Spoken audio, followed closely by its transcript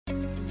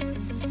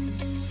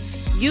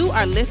You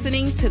are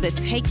listening to the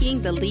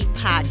Taking the Leap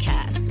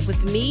podcast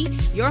with me,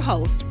 your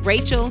host,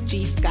 Rachel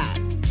G. Scott.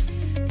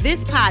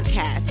 This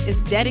podcast is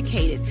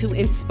dedicated to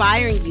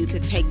inspiring you to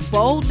take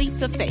bold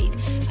leaps of faith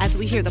as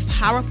we hear the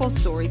powerful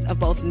stories of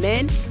both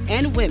men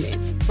and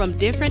women from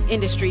different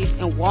industries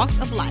and walks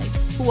of life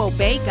who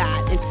obeyed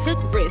God and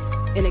took risks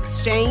in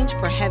exchange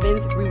for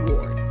heaven's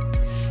rewards.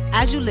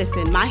 As you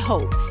listen, my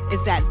hope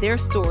is that their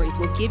stories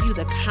will give you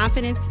the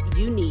confidence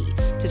you need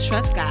to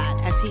trust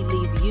God as He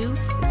leads you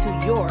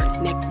to your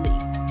next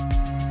leap.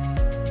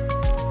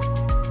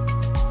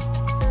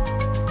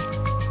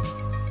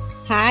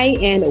 Hi,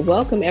 and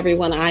welcome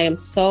everyone. I am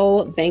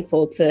so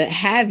thankful to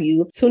have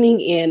you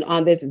tuning in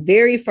on this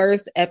very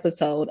first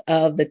episode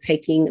of the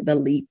Taking the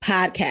Leap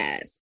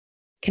podcast.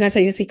 Can I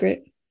tell you a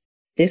secret?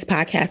 This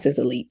podcast is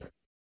a leap.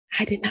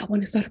 I did not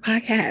want to start a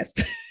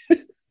podcast.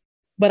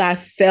 But I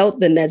felt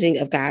the nudging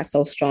of God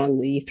so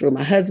strongly through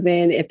my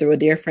husband and through a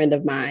dear friend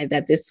of mine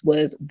that this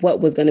was what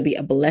was going to be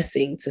a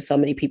blessing to so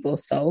many people.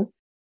 So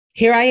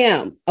here I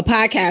am, a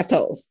podcast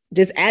host,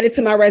 just added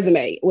to my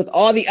resume with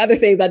all the other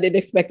things I didn't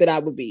expect that I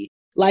would be,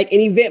 like an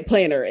event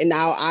planner. And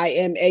now I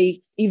am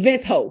a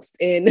event host.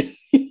 And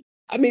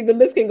I mean, the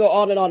list can go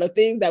on and on of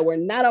things that were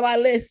not on my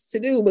list to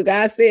do. But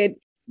God said,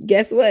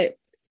 guess what?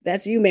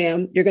 That's you,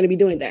 ma'am. You're going to be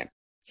doing that.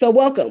 So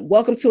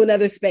welcome to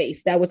another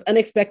space that was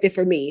unexpected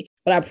for me,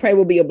 but I pray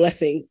will be a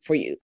blessing for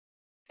you.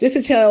 Just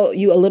to tell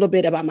you a little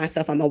bit about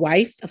myself, I'm a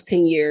wife of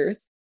 10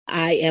 years.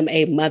 I am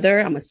a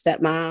mother. I'm a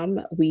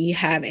stepmom. We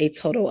have a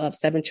total of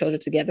 7 children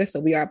together. So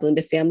we are a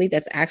blended family.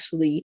 That's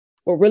actually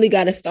what really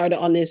got us started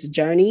on this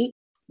journey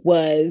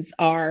was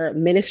our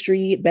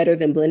ministry, Better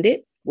Than Blended,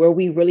 where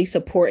we really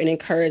support and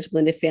encourage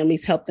blended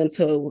families, help them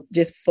to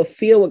just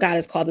fulfill what God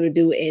has called them to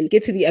do and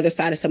get to the other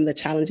side of some of the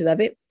challenges of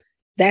it.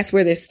 That's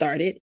where this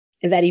started.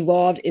 And that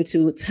evolved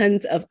into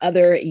tons of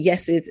other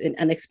yeses and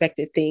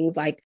unexpected things,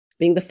 like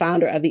being the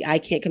founder of the I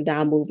Can't Come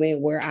Down movement,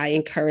 where I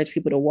encourage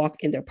people to walk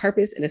in their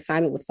purpose and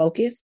assignment with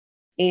focus,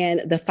 and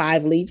the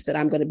 5 leaps that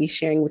I'm going to be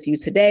sharing with you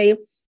today.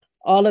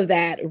 All of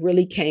that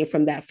really came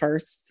from that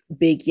first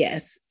big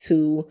yes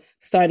to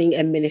starting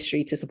a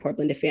ministry to support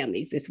blended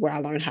families. This is where I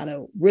learned how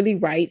to really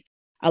write.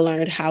 I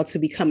learned how to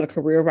become a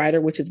career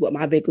writer, which is what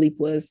my big leap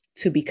was,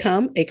 to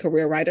become a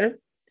career writer.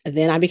 And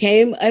then I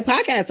became a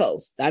podcast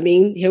host. I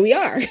mean, here we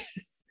are.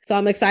 So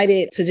I'm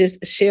excited to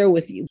just share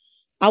with you.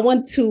 I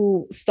want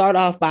to start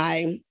off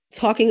by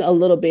talking a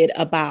little bit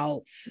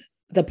about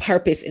the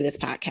purpose in this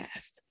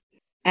podcast.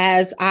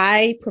 As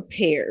I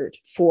prepared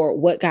for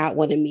what God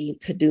wanted me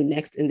to do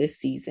next in this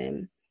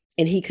season,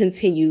 and He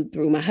continued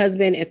through my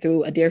husband and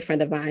through a dear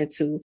friend of mine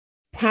to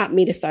prompt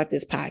me to start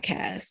this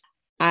podcast,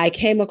 I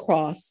came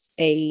across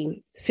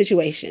a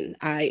situation.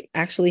 I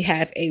actually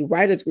have a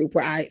writers group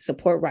where I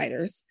support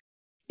writers.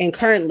 And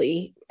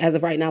currently, as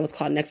of right now, it's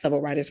called Next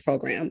Level Writers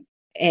Program.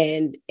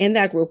 And in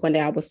that group, one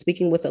day I was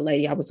speaking with a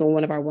lady. I was doing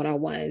one of our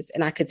one-on-ones,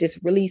 and I could just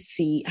really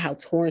see how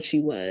torn she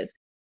was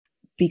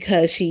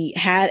because she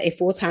had a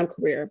full-time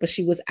career, but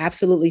she was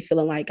absolutely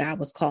feeling like God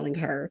was calling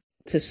her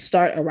to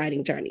start a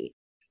writing journey.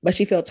 But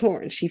she felt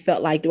torn. She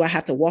felt like, do I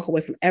have to walk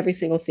away from every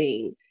single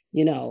thing,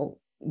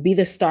 be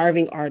the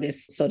starving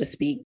artist, so to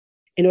speak,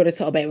 in order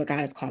to obey what God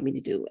has called me to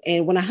do?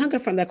 And when I hung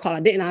up from that call, I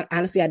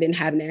didn't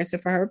have an answer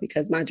for her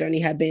because my journey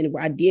had been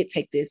where I did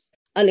take this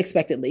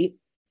unexpectedly.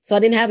 So I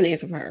didn't have an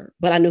answer for her,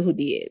 but I knew who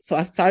did. So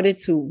I started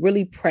to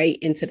really pray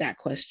into that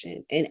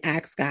question and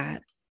ask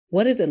God,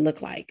 what does it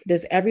look like?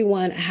 Does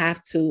everyone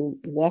have to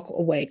walk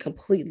away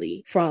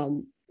completely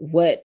from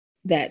what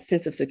that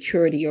sense of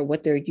security or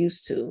what they're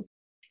used to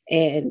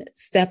and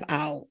step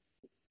out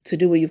to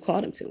do what you've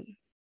called them to?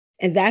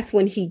 And that's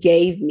when He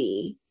gave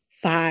me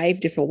 5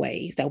 different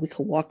ways that we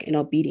could walk in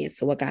obedience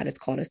to what God has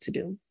called us to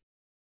do.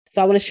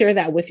 So I want to share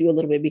that with you a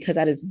little bit because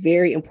that is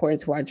very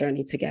important to our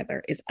journey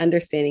together, is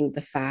understanding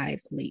the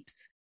 5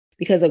 leaps.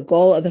 Because the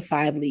goal of the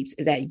 5 leaps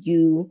is that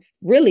you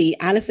really,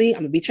 honestly, I'm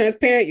going to be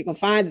transparent. You're going to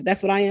find that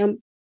that's what I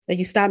am, that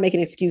you stop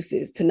making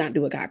excuses to not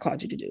do what God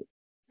called you to do.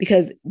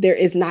 Because there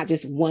is not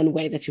just one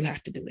way that you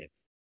have to do it.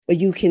 But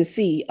you can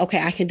see,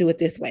 okay, I can do it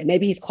this way.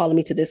 Maybe He's calling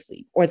me to this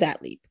leap or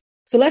that leap.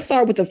 So let's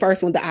start with the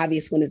first one. The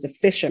obvious one is the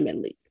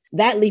fisherman leap.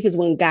 That leap is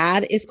when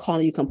God is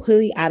calling you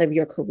completely out of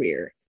your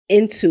career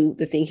into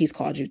the thing He's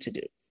called you to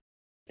do.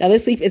 Now,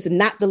 this leap is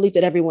not the leap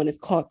that everyone is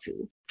called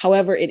to.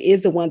 However, it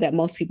is the one that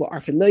most people are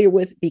familiar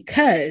with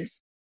because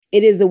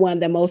it is the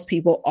one that most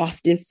people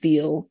often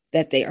feel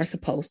that they are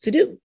supposed to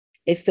do.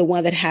 It's the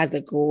one that has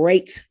a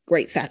great,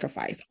 great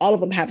sacrifice. All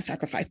of them have a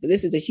sacrifice, but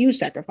this is a huge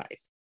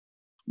sacrifice.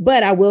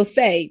 But I will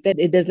say that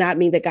it does not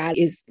mean that God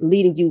is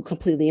leading you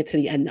completely into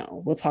the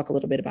unknown. We'll talk a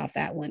little bit about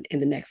that one in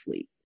the next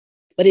leap.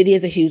 But it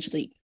is a huge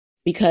leap,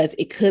 because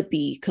it could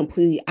be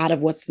completely out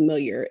of what's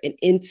familiar and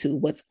into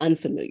what's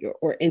unfamiliar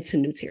or into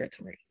new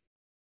territory.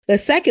 The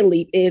second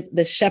leap is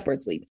the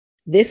shepherd's leap.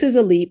 This is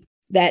a leap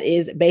that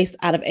is based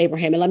out of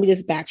Abraham. And let me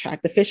just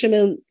backtrack. The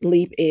fisherman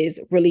leap is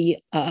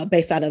really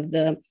based out of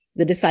the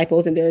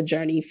disciples and their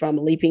journey from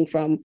leaping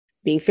from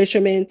being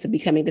fishermen to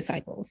becoming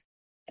disciples.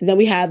 And then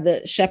we have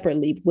the shepherd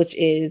leap, which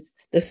is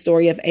the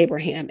story of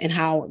Abraham and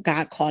how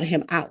God called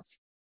him out.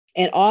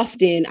 And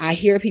often I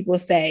hear people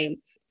say,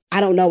 I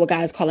don't know what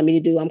God is calling me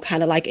to do. I'm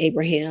kind of like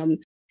Abraham.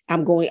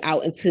 I'm going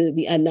out into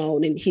the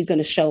unknown and he's going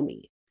to show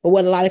me. But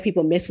what a lot of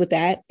people miss with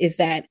that is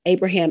that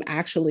Abraham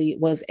actually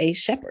was a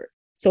shepherd.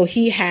 So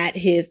he had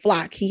his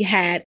flock. He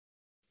had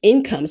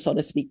income, so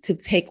to speak, to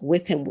take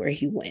with him where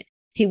he went.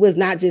 He was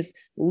not just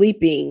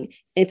leaping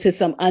into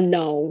some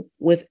unknown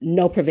with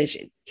no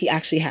provision. He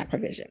actually had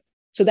provision.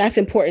 So that's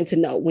important to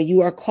know. When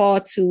you are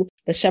called to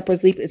the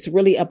Shepherd's Leap, it's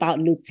really about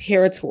new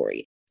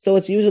territory. So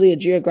it's usually a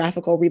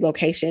geographical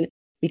relocation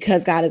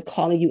because God is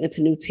calling you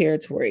into new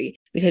territory,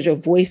 because your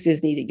voice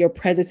is needed, your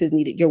presence is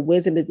needed, your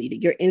wisdom is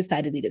needed, your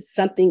insight is needed.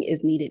 Something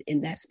is needed in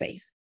that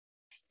space.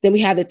 Then we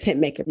have the tent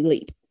maker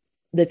leap.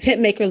 The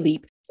tent maker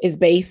leap is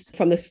based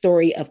from the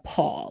story of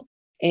Paul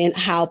and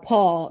how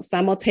Paul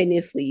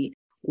simultaneously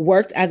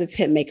worked as a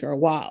tent maker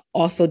while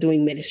also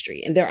doing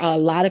ministry. And there are a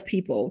lot of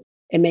people,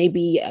 and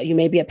maybe you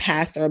may be a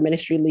pastor or a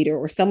ministry leader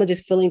or someone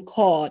just feeling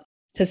called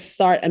to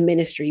start a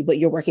ministry, but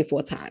you're working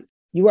full time.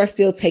 You are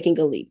still taking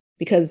a leap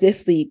because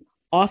this leap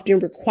often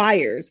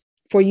requires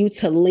for you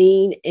to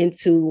lean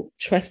into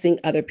trusting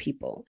other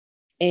people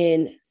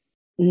and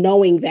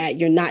knowing that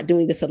you're not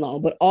doing this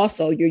alone, but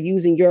also you're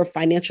using your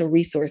financial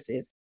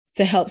resources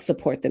to help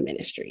support the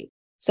ministry.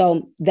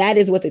 So that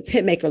is what the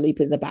tent maker leap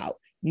is about.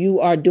 You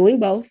are doing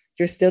both.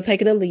 You're still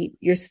taking a leap.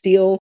 You're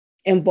still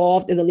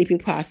involved in the leaping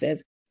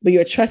process, but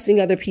you're trusting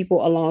other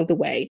people along the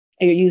way,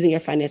 and you're using your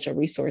financial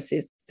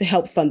resources to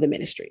help fund the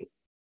ministry.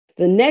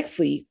 The next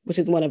leap, which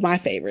is one of my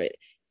favorite,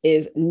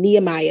 is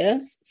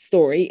Nehemiah's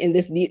story. And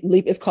this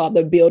leap is called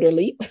the builder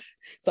leap.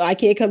 So I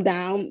Can't Come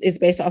Down is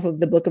based off of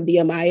the book of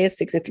Nehemiah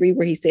 6:3,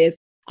 where he says,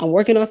 I'm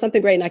working on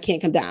something great and I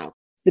can't come down.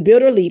 The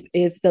builder leap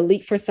is the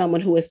leap for someone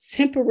who is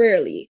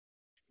temporarily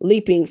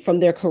leaping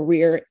from their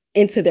career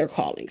into their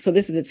calling. So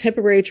this is a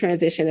temporary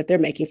transition that they're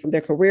making from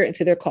their career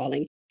into their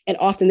calling. And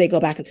often they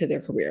go back into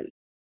their career.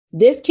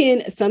 This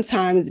can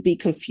sometimes be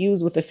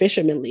confused with the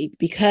fisherman leap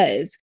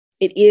because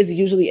it is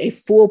usually a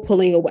full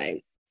pulling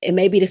away. It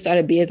may be to start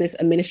a business,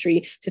 a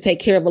ministry, to take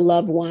care of a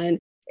loved one.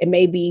 It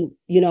may be,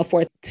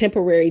 for a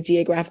temporary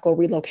geographical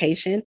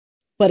relocation,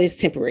 but it's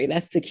temporary.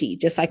 That's the key.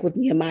 Just like with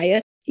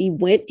Nehemiah, he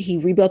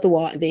rebuilt the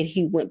wall, and then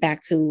he went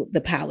back to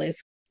the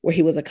palace where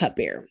he was a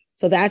cupbearer.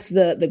 So that's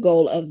the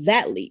goal of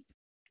that leap.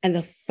 And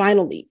the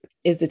final leap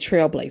is the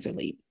trailblazer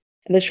leap.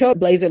 And the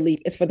trailblazer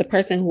leap is for the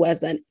person who has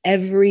done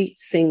every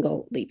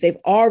single leap. They've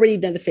already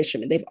done the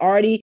fisherman. They've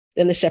already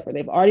done the shepherd.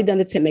 They've already done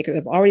the tent maker.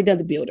 They've already done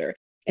the builder.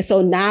 And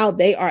so now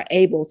they are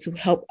able to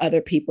help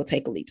other people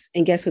take leaps.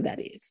 And guess who that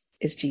is?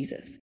 It's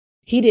Jesus.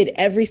 He did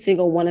every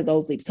single one of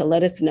those leaps to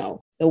let us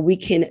know that we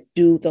can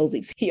do those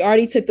leaps. He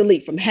already took the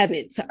leap from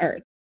heaven to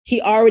earth. He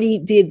already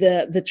did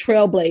the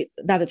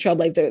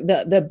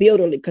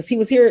builder leap, because he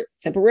was here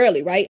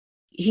temporarily, right?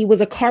 He was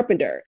a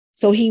carpenter.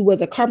 So he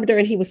was a carpenter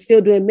and he was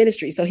still doing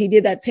ministry. So he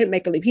did that tent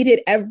maker leap. He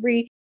did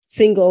every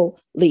single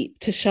leap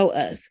to show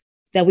us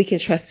that we can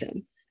trust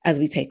him as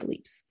we take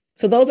leaps.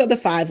 So those are the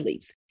 5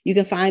 leaps. You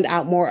can find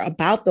out more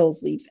about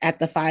those leaps at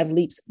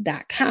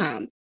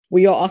the5leaps.com,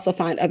 where you'll also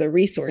find other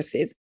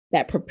resources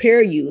that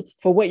prepare you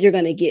for what you're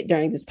going to get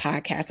during this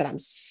podcast that I'm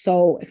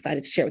so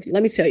excited to share with you.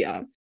 Let me tell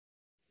y'all,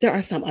 there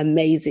are some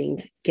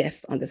amazing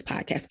guests on this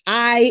podcast.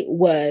 I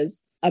was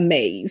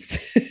amazed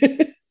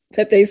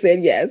that they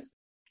said yes,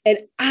 and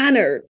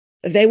honored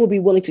that they will be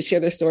willing to share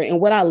their story. And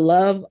what I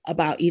love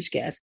about each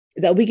guest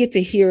is that we get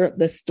to hear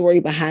the story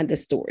behind the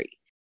story.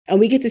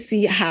 And we get to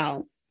see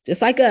how,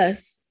 just like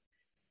us,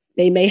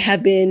 they may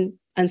have been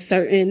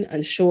uncertain,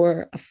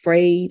 unsure,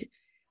 afraid,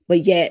 but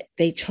yet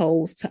they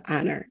chose to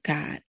honor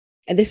God.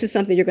 And this is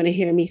something you're going to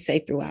hear me say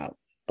throughout.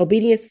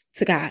 Obedience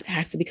to God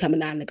has to become a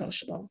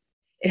non-negotiable.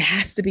 It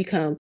has to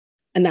become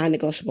a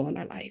non-negotiable in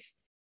our life.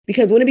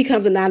 Because when it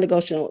becomes a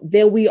non-negotiable,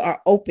 then we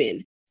are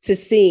open to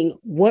seeing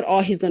what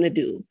all he's going to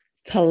do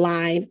to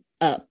line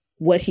up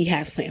what he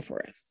has planned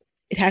for us.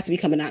 It has to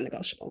become a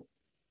non-negotiable.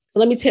 So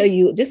let me tell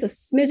you just a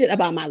smidget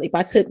about my leap.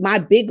 I took my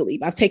big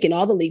leap. I've taken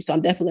all the leaps, so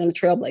I'm definitely on a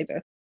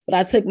trailblazer. But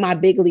I took my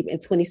big leap in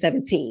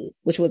 2017,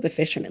 which was the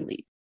fisherman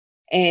leap.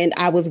 And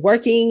I was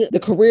working the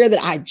career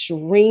that I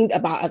dreamed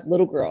about as a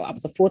little girl. I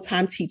was a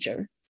full-time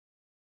teacher,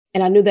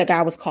 and I knew that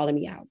God was calling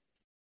me out.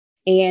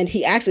 And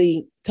he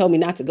actually told me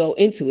not to go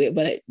into it,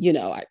 but,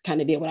 I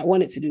kind of did what I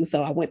wanted to do.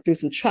 So I went through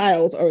some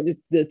trials, or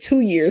the 2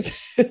 years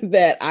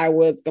that I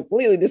was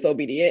completely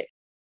disobedient.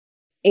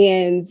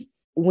 And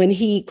when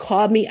he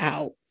called me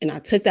out and I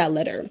took that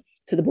letter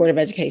to the Board of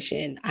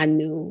Education, I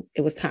knew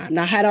it was time.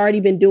 Now, I had already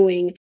been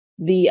doing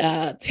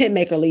the tent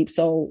maker leap.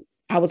 So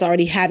I was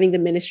already having the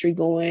ministry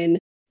going.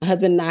 My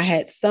husband and I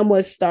had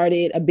somewhat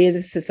started a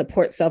business to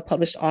support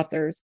self-published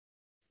authors,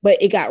 but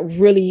it got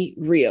really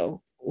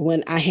real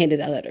when I handed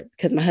that letter,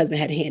 because my husband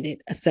had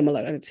handed a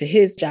similar letter to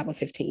his job of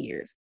 15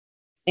 years.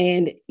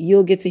 And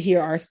you'll get to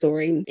hear our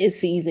story in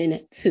season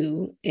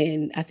 2.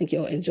 And I think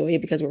you'll enjoy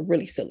it because we're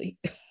really silly.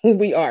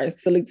 We are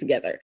silly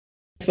together,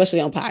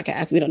 especially on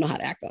podcasts. We don't know how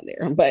to act on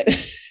there, but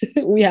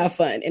we have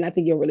fun. And I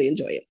think you'll really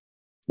enjoy it.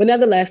 But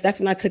nonetheless, that's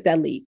when I took that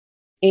leap.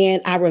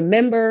 And I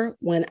remember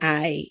when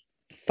I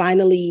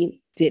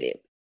finally did it,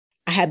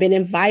 I had been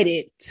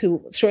invited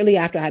to, shortly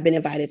after I had been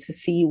invited to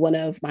see one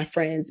of my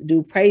friends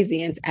do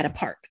praise-ins at a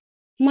park.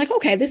 I'm like,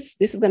 okay, this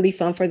is going to be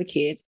fun for the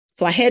kids.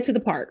 So I head to the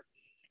park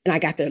and I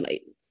got there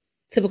late.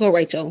 Typical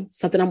Rachel,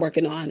 something I'm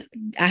working on.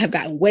 I have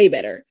gotten way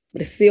better,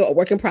 but it's still a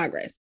work in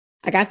progress.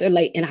 I got there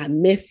late and I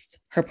missed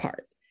her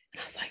part.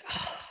 And I was like,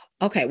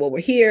 oh, okay, well, we're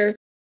here.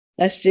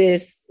 Let's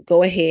just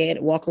go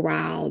ahead, walk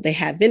around. They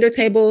have vendor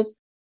tables.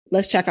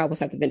 Let's check out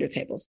what's at the vendor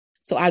tables.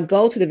 So I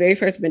go to the very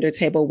first vendor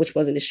table, which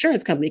was an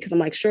insurance company, because I'm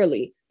like,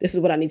 surely this is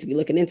what I need to be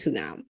looking into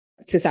now,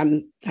 since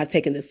I've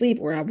taken this leap,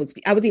 or I was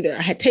either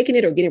I had taken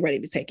it or getting ready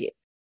to take it.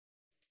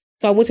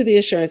 So I went to the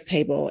insurance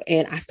table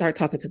and I started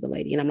talking to the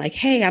lady and I'm like,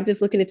 hey, I'm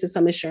just looking into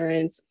some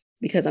insurance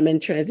because I'm in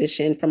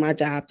transition from my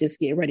job, just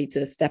getting ready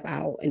to step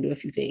out and do a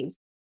few things.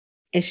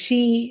 And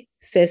she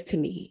says to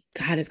me,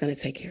 God is going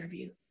to take care of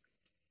you.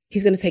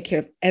 He's going to take care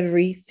of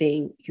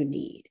everything you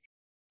need.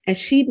 And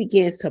she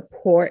begins to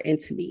pour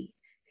into me.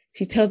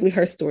 She tells me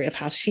her story of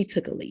how she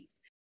took a leap.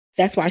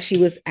 That's why she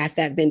was at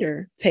that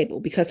vendor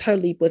table, because her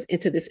leap was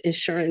into this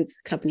insurance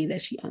company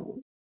that she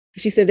owned.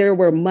 She said there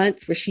were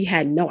months where she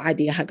had no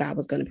idea how God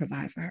was going to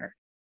provide for her.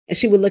 And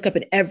she would look up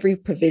and every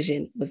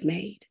provision was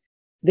made.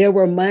 There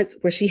were months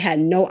where she had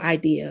no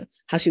idea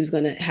how she was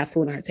going to have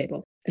food on her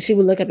table. And she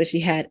would look up and she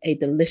had a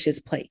delicious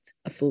plate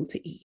of food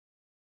to eat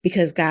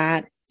because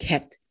God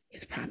kept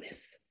his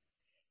promise.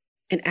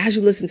 And as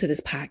you listen to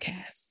this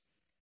podcast,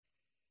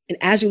 and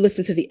as you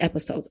listen to the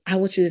episodes, I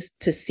want you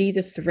to see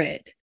the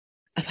thread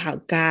of how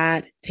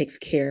God takes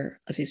care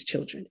of his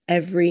children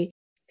every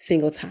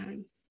single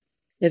time.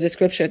 There's a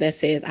scripture that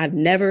says, I've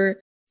never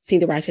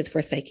seen the righteous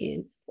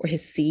forsaken or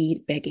his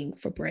seed begging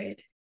for bread.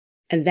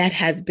 And that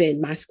has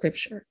been my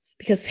scripture,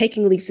 because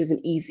taking leaps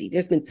isn't easy.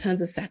 There's been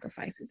tons of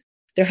sacrifices.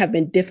 There have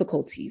been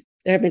difficulties.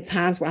 There have been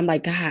times where I'm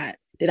like, God,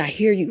 did I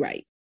hear you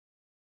right?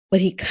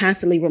 But he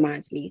constantly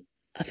reminds me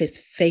of his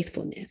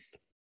faithfulness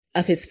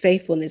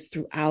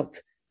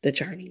throughout the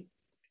journey.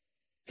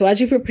 So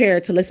as you prepare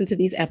to listen to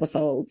these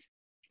episodes,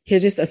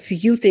 here's just a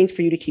few things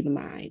for you to keep in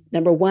mind.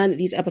 Number one,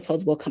 these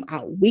episodes will come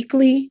out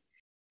weekly.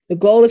 The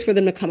goal is for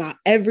them to come out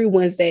every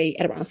Wednesday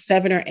at around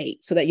 7 or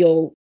 8 so that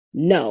you'll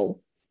know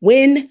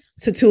when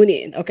to tune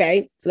in.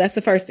 Okay. So that's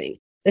the first thing.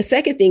 The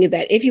second thing is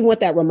that if you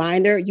want that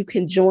reminder, you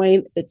can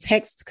join the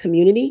text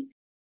community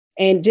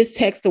and just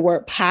text the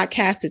word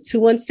podcast to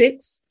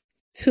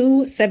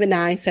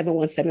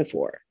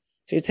 216-279-7174.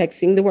 So you're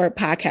texting the word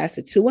podcast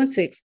to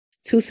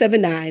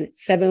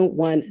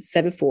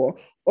 216-279-7174,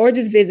 or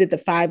just visit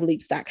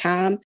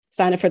the5leaps.com,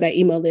 sign up for that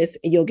email list,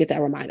 and you'll get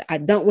that reminder. I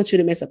don't want you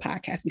to miss a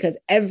podcast, because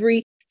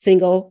every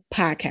single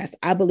podcast,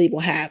 I believe,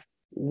 will have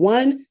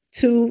 1,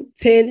 2,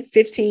 10,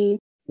 15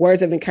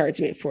 words of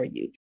encouragement for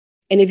you.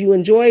 And if you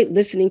enjoy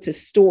listening to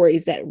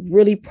stories that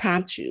really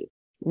prompt you,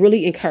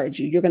 really encourage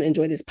you, you're going to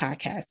enjoy this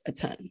podcast a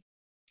ton. And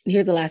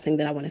here's the last thing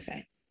that I want to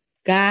say.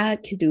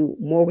 God can do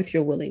more with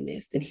your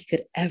willingness than he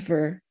could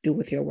ever do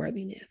with your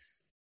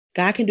worthiness.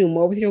 God can do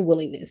more with your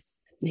willingness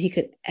than he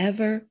could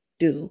ever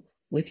do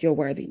with your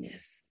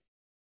worthiness.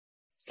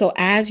 So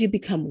as you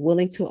become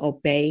willing to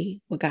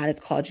obey what God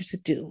has called you to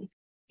do,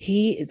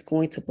 he is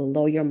going to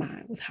blow your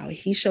mind with how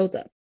he shows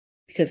up,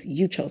 because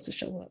you chose to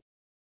show up.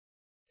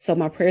 So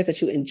my prayer is that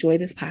you enjoy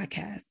this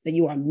podcast, that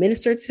you are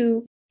ministered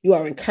to, you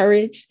are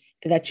encouraged,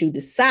 and that you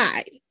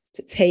decide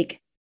to take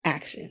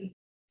action.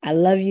 I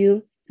love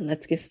you, and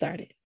let's get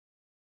started.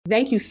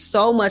 Thank you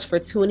so much for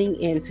tuning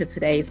in to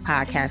today's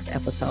podcast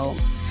episode.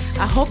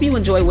 I hope you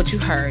enjoy what you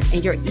heard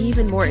and you're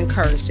even more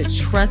encouraged to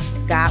trust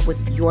God with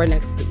your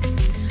next leap.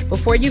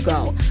 Before you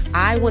go,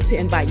 I want to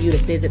invite you to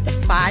visit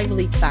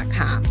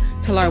the5leaps.com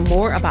to learn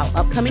more about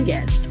upcoming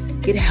guests,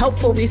 get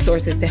helpful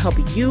resources to help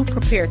you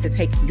prepare to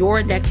take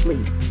your next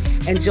leap,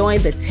 and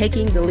join the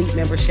Taking the Leap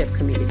membership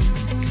community.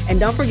 And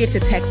don't forget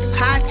to text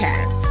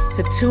podcast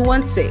to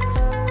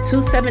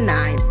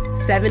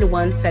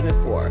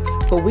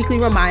 216-279-7174 for weekly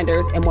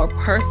reminders and more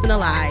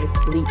personalized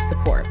leap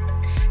support.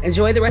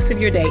 Enjoy the rest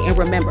of your day, and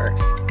remember,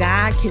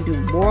 God can do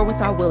more with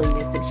our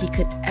willingness than he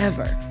could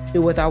ever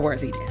do with our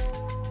worthiness.